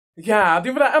Yeah,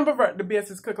 Devo the ambivert. The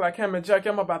BS is cooked like hammer jerky.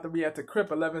 I'm about to react to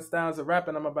Crypt, 11 styles of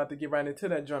rapping. I'm about to get right into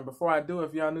that joint. Before I do,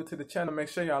 if y'all new to the channel, make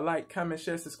sure y'all like, comment,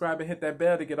 share, subscribe, and hit that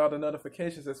bell to get all the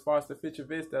notifications as far as the future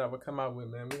vids that I will come out with,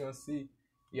 man. We're going to see.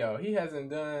 Yo, he hasn't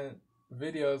done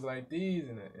videos like these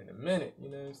in a minute.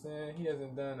 You know what I'm saying? He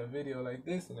hasn't done a video like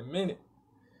this in a minute.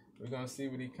 We're going to see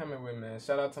what he coming with, man.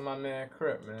 Shout out to my man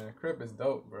Crypt, man. Crypt is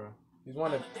dope, bro. He's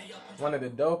one of the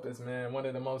dopest, man. One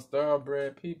of the most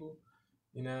thoroughbred people.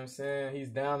 You know what I'm saying? He's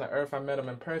down to earth. I met him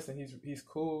in person. He's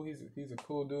cool. He's a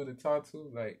cool dude to talk to.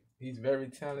 Like, he's very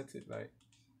talented. Like,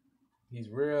 he's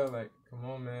real. Like, come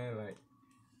on, man. Like,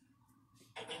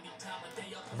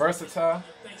 versatile.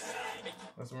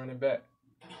 Let's run it back.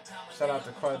 Shout out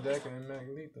to Quadec and Mac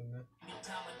Lethal, man.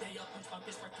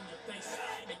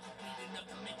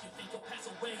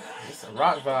 It's a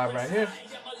rock vibe right here.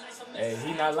 Hey,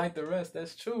 he not like the rest.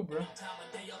 That's true, bro.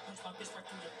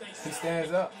 He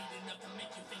stands up.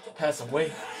 Pass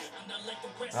away.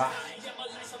 Ah.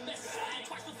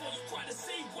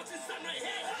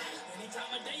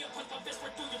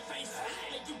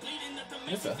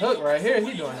 It's a hook right here.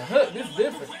 He doing a hook. This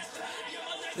different.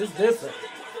 This different.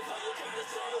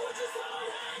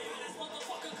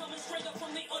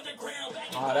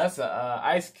 Oh, that's a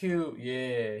Ice Cube.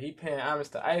 Yeah, he paying homage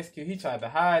to Ice Cube. He tried to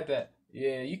hide that.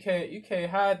 Yeah, you can't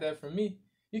hide that from me.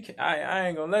 You can I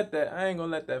ain't gonna let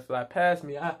that fly past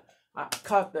me. I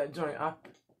caught that joint. I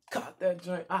caught that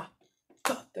joint. I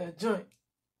caught that joint.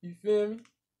 You feel me?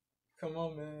 Come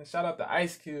on, man. Shout out to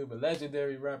Ice Cube, a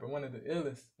legendary rapper, one of the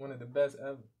illest, one of the best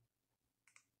ever.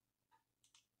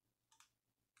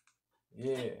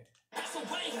 Yeah.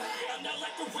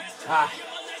 Ah.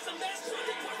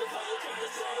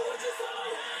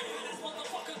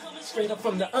 Straight up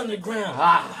from the underground.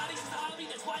 Ah.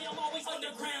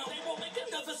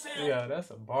 Yeah, that's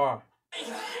a bar.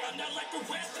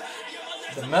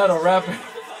 The metal rapper.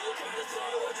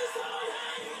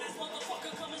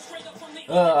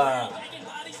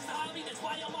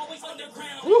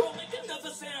 Woo.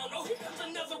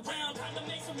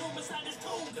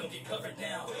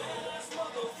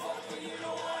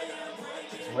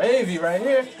 Wavy right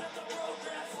here.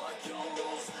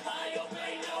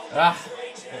 Ah.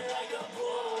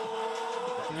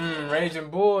 Raging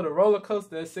Bull, the roller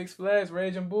coaster at Six Flags,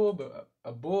 Raging Bull, but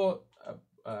a bull,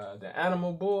 the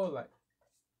animal bull, like,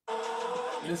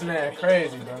 this man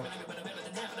crazy, bro.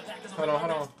 Hold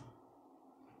on.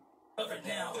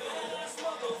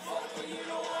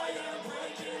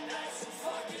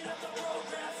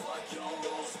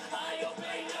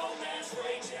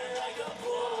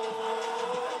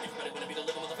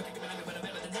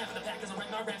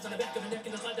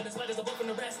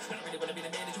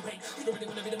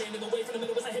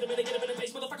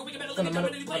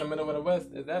 From the middle of the West.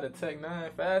 Is that a Tech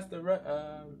 9 faster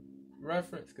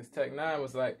reference? Because Tech 9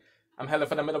 was like, I'm hella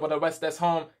from the middle of the West, that's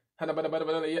home.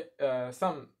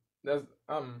 Something. That's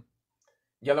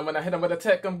yellow when I hit him with a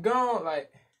tech, I'm gone.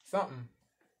 Like, something.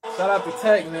 Shout out to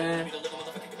Tech, man.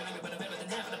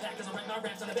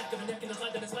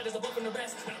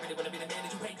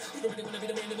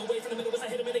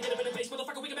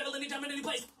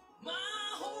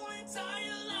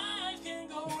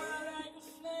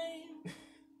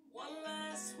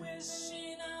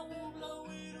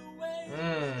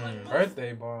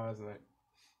 Birthday bars, like,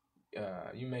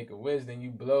 you make a wish, then you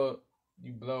blow,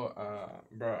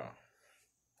 bro.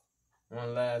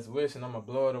 One last wish, and I'ma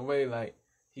blow it away. Like,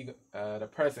 the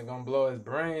person gonna blow his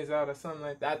brains out or something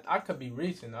like that. I could be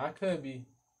reaching. I could be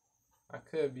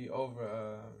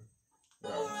over.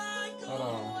 Bro. Hold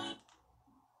on.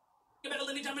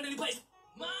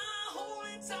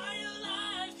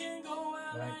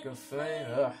 Like a flame.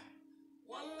 Ugh.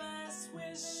 One last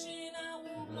wish, and I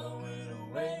will blow it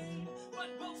away.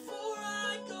 But before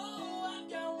I go, I've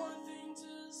got one thing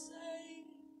to say.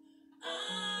 I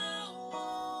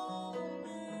won't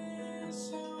miss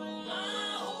you.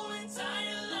 My whole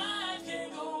entire life can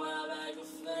go out like a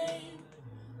flame.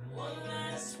 One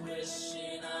last wish,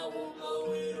 and I will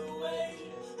blow it away.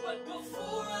 But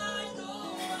before I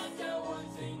go, I've got one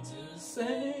thing to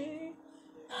say.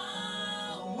 I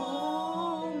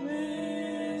won't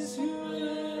miss you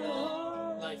at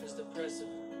all. Life is depressive.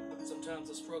 Sometimes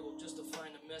I struggle just to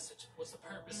find a message. What's the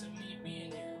purpose of me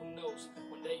being here? Who knows?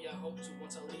 One day I hope to.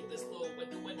 Once I leave this low, but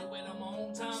do it on my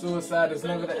own time. Suicide is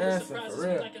never the answer, for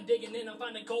real.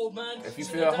 If you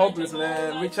feel hopeless,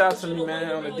 man, reach out to me,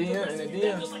 man, on the DM, in the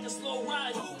DM. Who is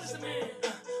the man?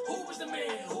 Who is the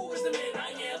man? Who is the man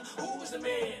I am? Who is the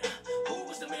man? Who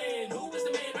is the man? Who is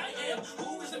the man I am?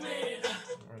 Who is the man?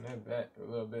 Run that back a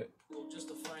little bit. Just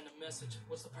to find a message.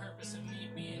 What's the purpose of me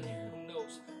being here? Who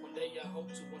knows? One day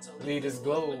lead this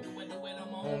globe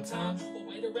on time.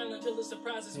 Around until it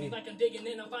surprises me like I'm digging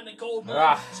in, I'm finding gold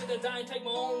mine. Should I die and take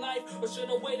my own life, or should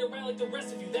I wait around like the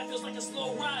rest of you? That feels like a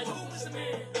slow ride. Who is the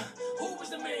man? Who is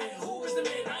the man? Who is the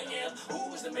man I am?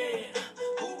 Who is the man?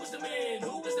 Who is the man?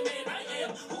 Who is the man I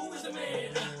am? Who is the man?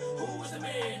 Who is the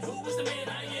man? Who is the man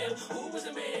I am? Who is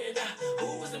the man?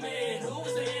 Who is the man? Who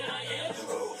is the man I am?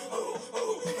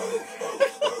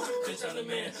 Bitch, I'm the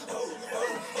man.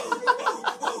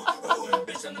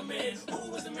 Bitch, I'm the man.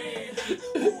 Who is the man?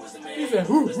 Who is the man? He said,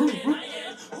 who is the man I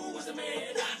am? Who is the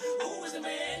man? Who is the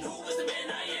man? Who is the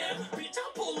man I am? Bitch,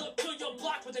 I'll pull up to your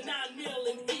block with a 9 mil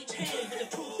in each hand, with a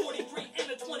 243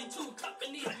 and a 22 cup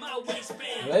beneath my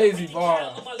waistband. Lazy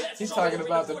bars. He's talking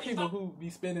about the people who be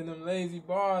spinning them lazy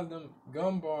bars, them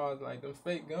gum bars, like them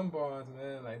fake gum bars,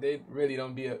 man. Like they really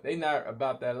don't be, they not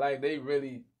about that life. They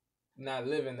really not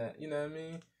living that. You know what I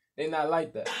mean? They not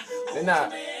like that. They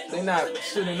not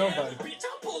shooting nobody. Bitch,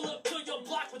 I'll pull up to your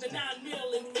block with a 9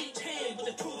 mil in each hand, with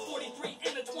a 243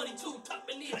 and a 22 tucked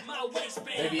beneath my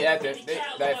waistband. They be at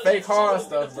that fake hard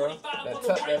stuff, bro.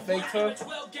 That fake tough.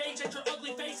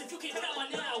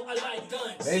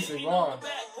 Basic bar.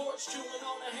 Chewing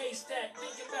on a haystack,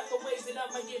 thinking about the ways that I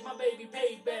might get my baby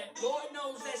paid back. Lord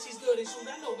knows that she's good and shoot,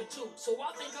 I know it too. So I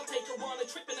think I'll take her on a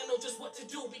trip and I know just what to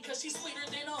do, because she's sweeter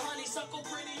than a honeysuckle,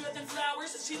 prettier than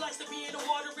flowers. She likes to be in the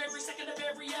water every second of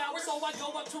every hour. So I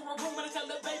go up to her room and I tell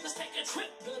her, babe, let's take a trip.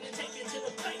 Gonna take you to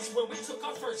the place where we took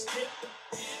our first dip.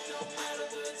 It don't matter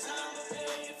the time of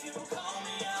day, if you call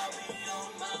me, I'll be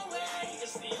on my way.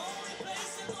 It's the only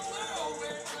place in the world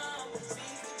where time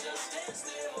seems to just stand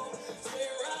still.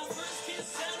 Where I first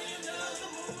kissed Sally under the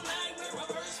moonlight, where I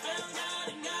first found out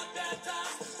and got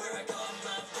baptized, where I caught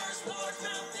my first large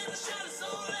mouth and I shouted so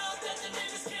loud that the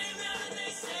neighbors came out and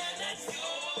they said, let's go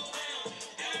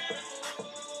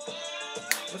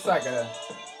down.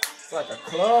 It's like a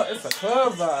club. It's a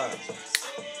club vibe.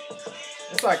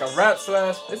 It's like a rap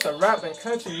slash. It's a rap and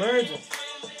country merging.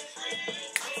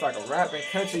 It's like a rap and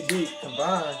country beat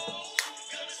combined.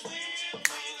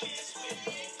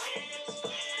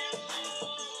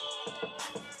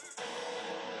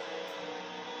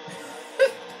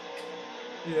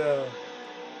 Yeah.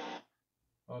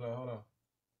 Hold on.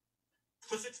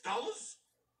 For $6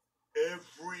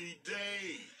 every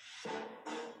day.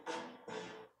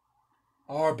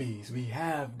 Arby's, we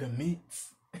have the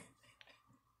meats.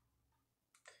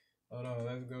 Hold on,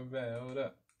 let's go back. Hold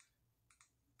up.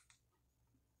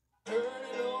 Heard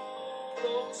an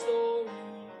old story,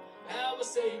 how a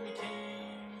Savior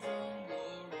came from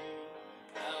glory,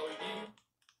 how he did.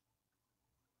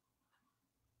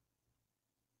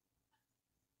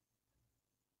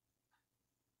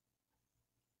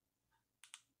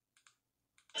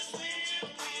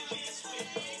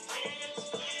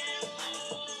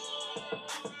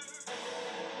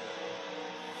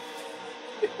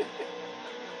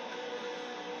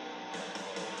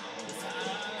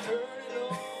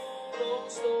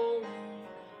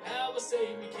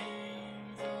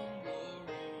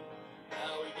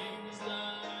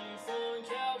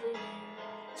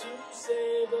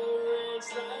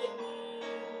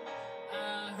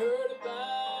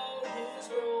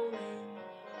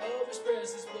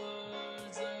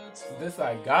 This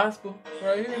like gospel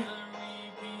right here.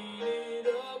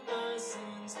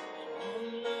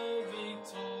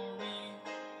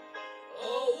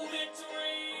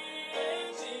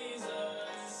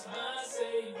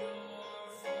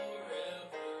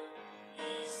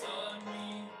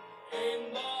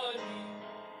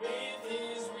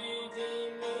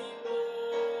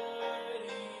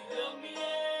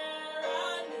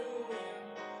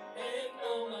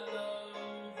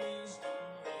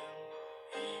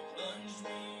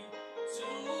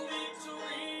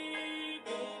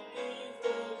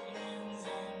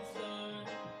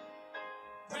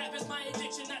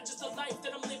 Not just a life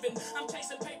that I'm living. I'm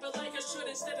chasing paper like I should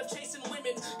instead of chasing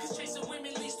women. Cause chasing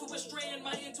women leads to a stray in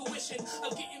my intuition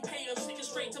of getting paid. I'm sticking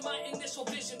straight to my initial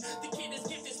vision. The kid is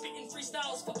gifted, spitting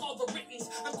freestyles for all the writtens.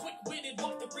 I'm quick-witted,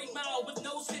 walk the green mile with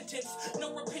no sentence,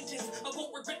 no repentance. I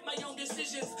won't regret my own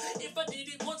decisions. If I did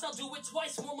it once, I'll do it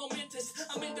twice, more momentous.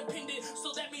 I'm independent,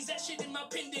 so that means that shit in my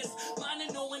pendants. Mine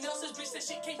and no one else's, bitch, that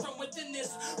shit came from within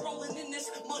this. Rolling in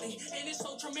this money, and it's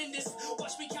so tremendous.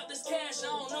 Watch me count this cash, I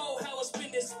don't know how I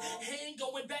spend this. Hand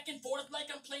going back and forth like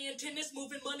I'm playing tennis,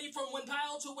 moving money from one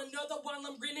pile to another while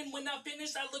I'm grinning. When I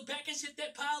finish, I look back and shit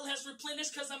that pile has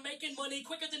replenished, cause I'm making money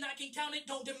quicker than I can count it,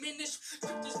 don't diminish.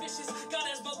 Crypt is vicious, God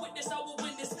as my witness, I will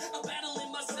win this. I'm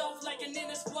battling myself like an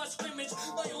inter-squad scrimmage.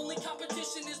 My only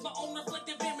competition is my own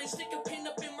reflective image. Stick a pin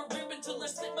up in my rib until I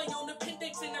slip my own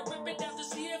appendix, and I rip it out to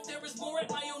see if there is more at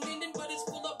my own ending, but it's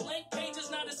full of blank pages,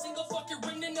 not a single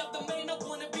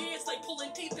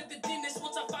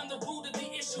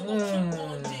so I'll keep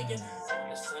on digging.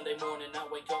 It's Sunday morning, I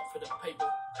wake up for the paper.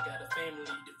 I got a family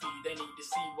to feed, they need to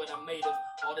see what I'm made of.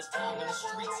 All this time in the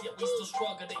streets, yet we still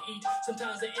struggle to eat.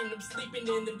 Sometimes I end up sleeping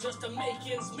in them just to make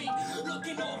ends meet.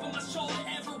 Looking over my shoulder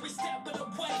every step of the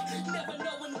way, never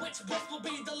knowing which breath will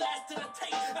be the last that I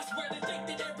take. I swear they think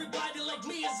that everybody like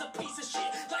me is a piece of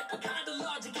shit. Like what kind of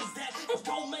logic is that? It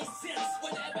don't make sense.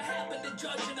 Whatever happened to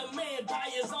judging a man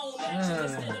by his own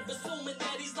actions instead of assuming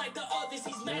that he's like the others?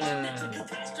 He's matching that's a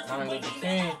catastrophe waiting to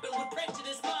happen with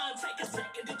prejudice mind. Take a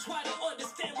second to try to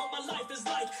understand what my life is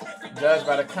like. Judged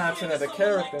by the content of the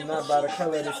character, not by the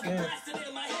color of the skin.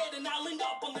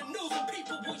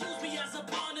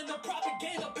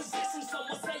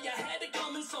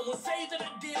 Someone say that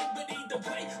I did it, but either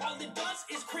way, all it does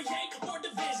is create more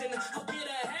division. I'll get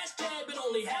a hashtag, but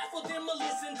only half of them will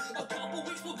listen. A couple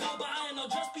weeks will go by, and I'll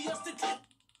just be a statistic.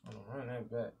 Run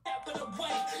that back.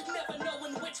 Never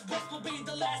knowing which breath will be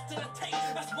the last that I take.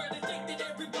 I swear they think that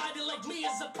everybody like me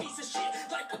is a piece of shit.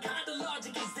 Like what kind of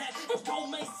logic is that? It don't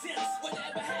make sense.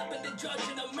 Whatever happened to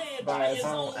judging a man by his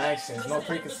own actions? No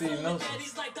preconceived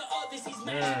notions.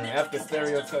 After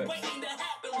stereotypes.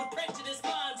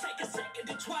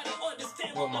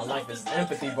 Well, my life is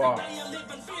empathy bar.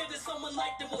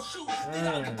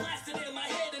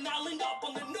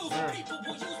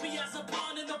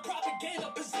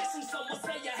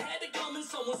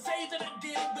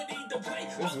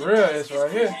 It's real, it's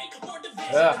right here.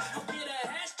 Yeah.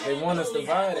 They want us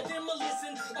divided.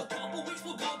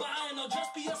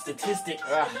 Statistic.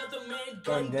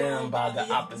 Gunned down by the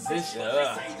opposition.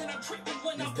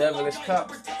 These devilish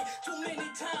cops.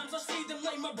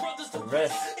 The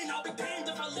rest.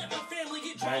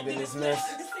 Dragged in this mess.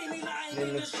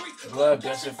 In the blood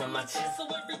gushing from my chest.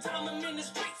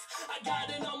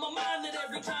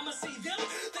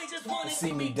 They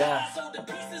see me die.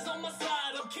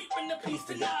 Peace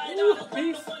to God.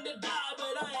 Peace.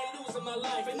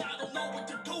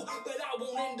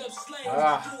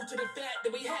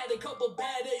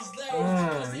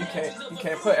 You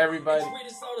can't put everybody.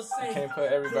 You can't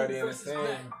put everybody in the same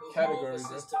category,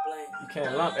 bro. You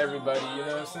can't lump everybody. You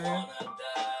know what I'm saying?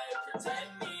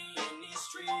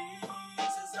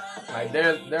 Like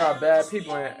there are bad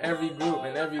people in every group,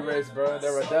 in every race, bro.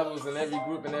 There are devils in every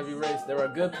group, in every race. There are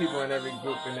good people in every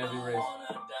group, in every race.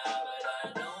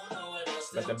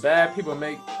 But the bad people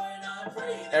make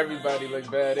everybody look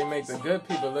bad. They make the good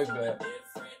people look bad.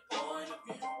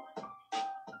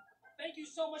 Thank you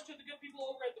so much to the good people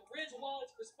over at the Ridge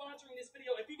Wallets for sponsoring this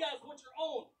video. If you guys want your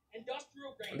own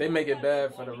industrial grade, they make it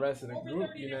bad for the rest of the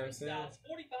group. You know what I'm saying?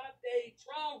 45-day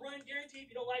trial run guarantee.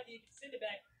 If you don't like it, you can send it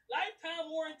back. Lifetime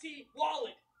warranty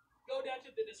wallet. Go down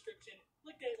to the description.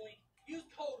 Click that link. Use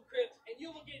code Crypt, and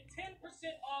you will get 10%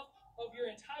 off of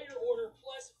your entire order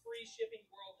plus free shipping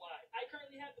worldwide. I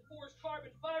currently have the forged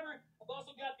carbon fiber. I've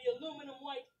also got the aluminum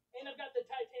white, and I've got the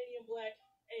titanium black.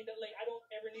 And like, I don't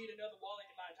ever need another wallet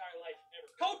in my entire life,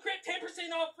 ever. Code Crypt, 10%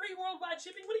 off, free worldwide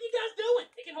shipping. What are you guys doing?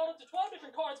 It can hold up to 12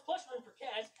 different cards plus room for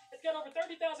cash. It's got over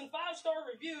 30,000 5-star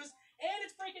reviews, and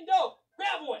it's freaking dope.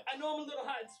 Grab one. I know I'm a little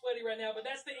hot and sweaty right now, but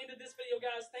that's the end of this video,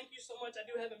 guys. Thank you so much. I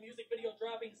do have a music video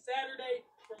dropping Saturday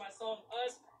for my song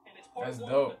Us, and it's part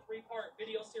one of a 3-part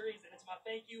video series, and it's my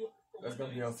thank you. That's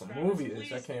going to be on some movies.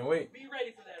 I can't wait. Be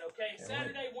ready for that, okay?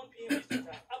 Saturday, 1 p.m. Eastern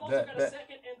time. I've also got a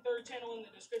second and third channel in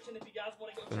the description if you guys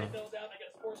want to go check those out. I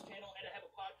got a sports channel, and I have a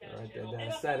podcast channel.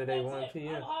 And Saturday, 1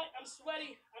 p.m. I'm hot, I'm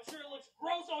sweaty. I'm sure it looks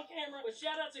gross on camera, but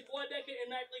shout out to Quad Deca and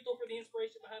Mac Lethal for the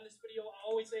inspiration behind this video. I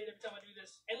always say it every time I do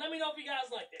this. And let me know if you guys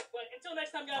like it. But until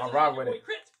next time, guys, I'll rock with it.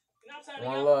 Crypt, and I'm signing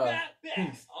out. Love.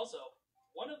 Peace. Also,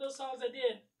 one of those songs I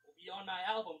did will be on my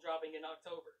album dropping in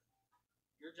October.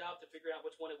 Your job to figure out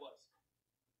which one it was.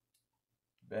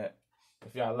 Bet.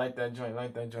 If y'all like that joint,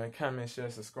 comment, share,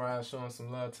 subscribe, show them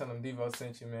some love, tell them Devo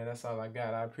sent you, man. That's all I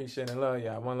got. I appreciate and love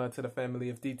y'all. One love to the family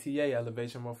of DTA,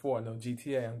 Elevation 1-4. No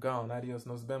GTA, I'm gone. Adios,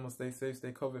 nos vemos. Stay safe,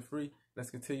 stay COVID free. Let's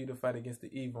continue to fight against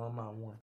the evil. I'm on one.